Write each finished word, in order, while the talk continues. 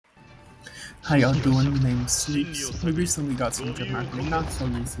How y'all doing? My name's Sleeps. We recently got some drip marketing, not so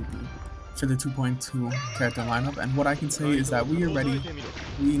recently, for the 2.2 character lineup, and what I can say is that we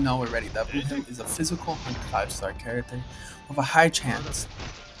know already that Boothill is a physical 5-star character with a high chance,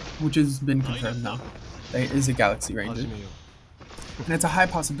 which has been confirmed now, that he is a Galaxy Ranger. And it's a high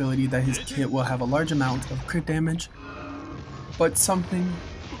possibility that his kit will have a large amount of crit damage, but something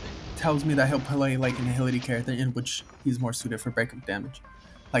tells me that he'll play like an agility character in which he's more suited for breakup damage,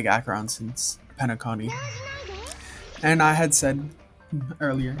 like Acheron since Penacony. And I had said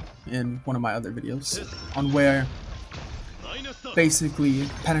earlier in one of my other videos on where basically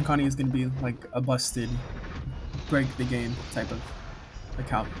Penacony is going to be like a busted break the game type of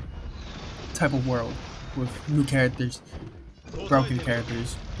account, type of world with new characters, broken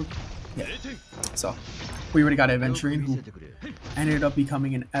characters. Yeah. So we already got Adventuring, who ended up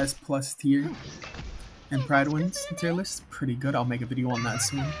becoming an S+ tier in Pride Wins tier list. Pretty good. I'll make a video on that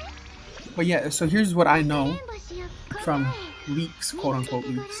soon. But yeah, so here's what I know from leaks, quote unquote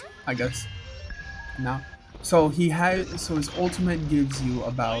leaks, I guess. Now, so his ultimate gives you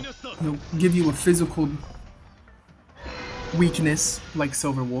he'll give you a physical weakness like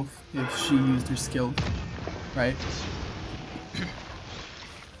Silver Wolf if she used her skill, right?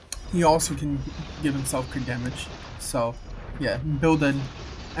 He also can give himself crit damage. So yeah, build an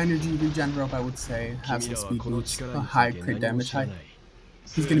energy regen rope, I would say, have some speed boots, a high crit damage,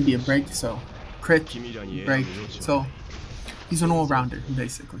 he's gonna be a break, so crit, break, so he's an all-rounder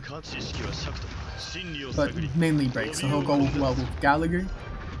basically, but mainly break, so he'll go well with Gallagher.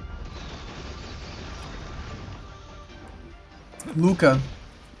 Luca,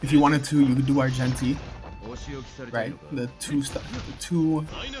 if you wanted to, you could do Argenti, right? The two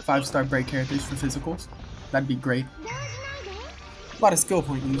 5-star break characters for physicals. That'd be great. A lot of skill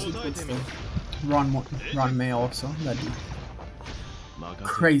point usage, but still. Ron May also. That'd be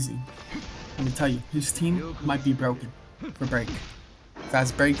crazy. Let me tell you, his team might be broken for break.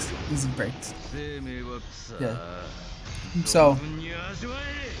 Fast breaks, easy breaks. Yeah. So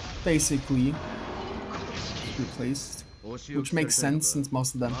basically replaced, which makes sense since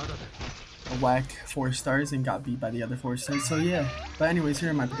most of them are whack 4 stars and got beat by the other 4 stars. So yeah. But anyways,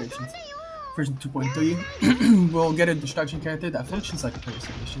 here are my predictions. Version 2.3, we'll get a destruction character that functions like a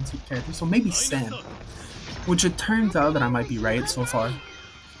preservation character, so maybe Sam. Which it turns out that I might be right so far.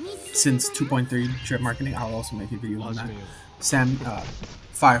 Since 2.3 drip marketing, I'll also make a video on that. Sam,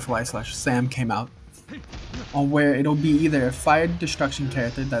 Firefly/Sam came out, on where it'll be either a fire destruction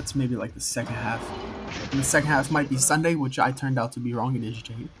character that's maybe like the second half. And the second half might be Sunday, which I turned out to be wrong, it is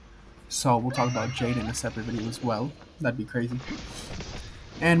Jade. So we'll talk about Jade in a separate video as well. That'd be crazy.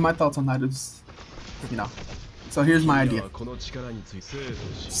 And my thoughts on that is, so here's my idea.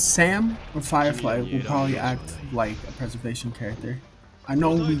 Sam or Firefly will probably act like a preservation character. I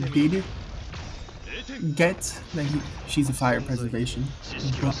know we did get that she's a fire preservation,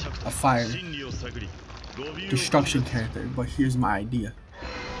 a fire destruction character, but here's my idea.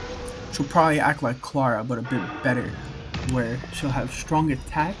 She'll probably act like Clara, but a bit better, where she'll have strong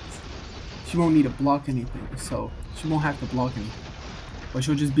attacks. She won't need to block anything, so she won't have to block anything. But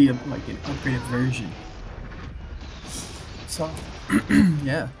she'll just be like an upgraded version. So,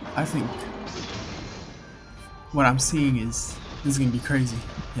 yeah, I think what I'm seeing is this is gonna be crazy.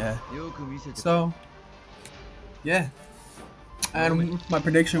 Yeah. So, yeah. And my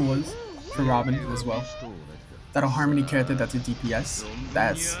prediction was for Robin as well. That a Harmony character that's a DPS.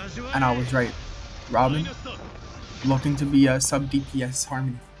 And I was right. Robin looking to be a sub DPS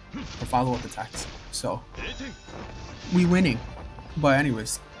Harmony for follow-up attacks. So, we winning. But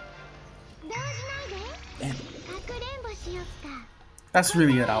anyways, damn. That's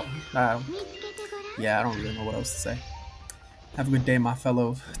really it out. Yeah, I don't really know what else to say. Have a good day, my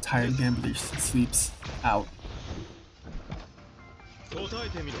fellow tired gamblers. Sleeps out.